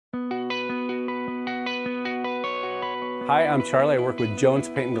Hi, I'm Charlie. I work with Jones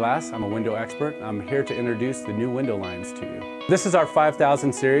Paint and Glass. I'm a window expert. I'm here to introduce the new window lines to you. This is our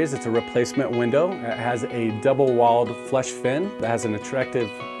 5000 series. It's a replacement window. It has a double-walled flush fin that has an attractive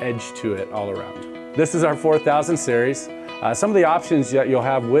edge to it all around. This is our 4000 series. Some of the options that you'll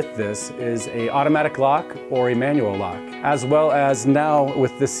have with this is a automatic lock or a manual lock, as well as now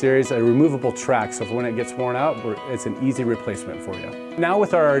with this series a removable track, so when it gets worn out, it's an easy replacement for you. Now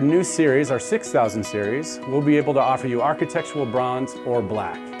with our new series, our 6000 series, we'll be able to offer you architectural bronze or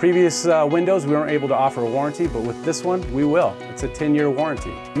black. Previous windows we weren't able to offer a warranty, but with this one we will. It's a 10-year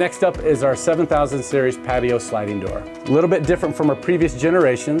warranty. Next up is our 7000 series patio sliding door. A little bit different from our previous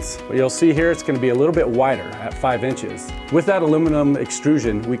generations, but you'll see here it's going to be a little bit wider at 5 inches. With that aluminum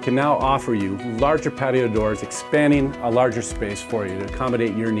extrusion, we can now offer you larger patio doors, expanding a larger space for you to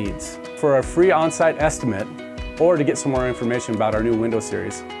accommodate your needs. For a free on-site estimate, or to get some more information about our new window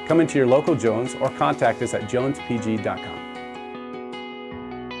series, come into your local Jones or contact us at jonespg.com.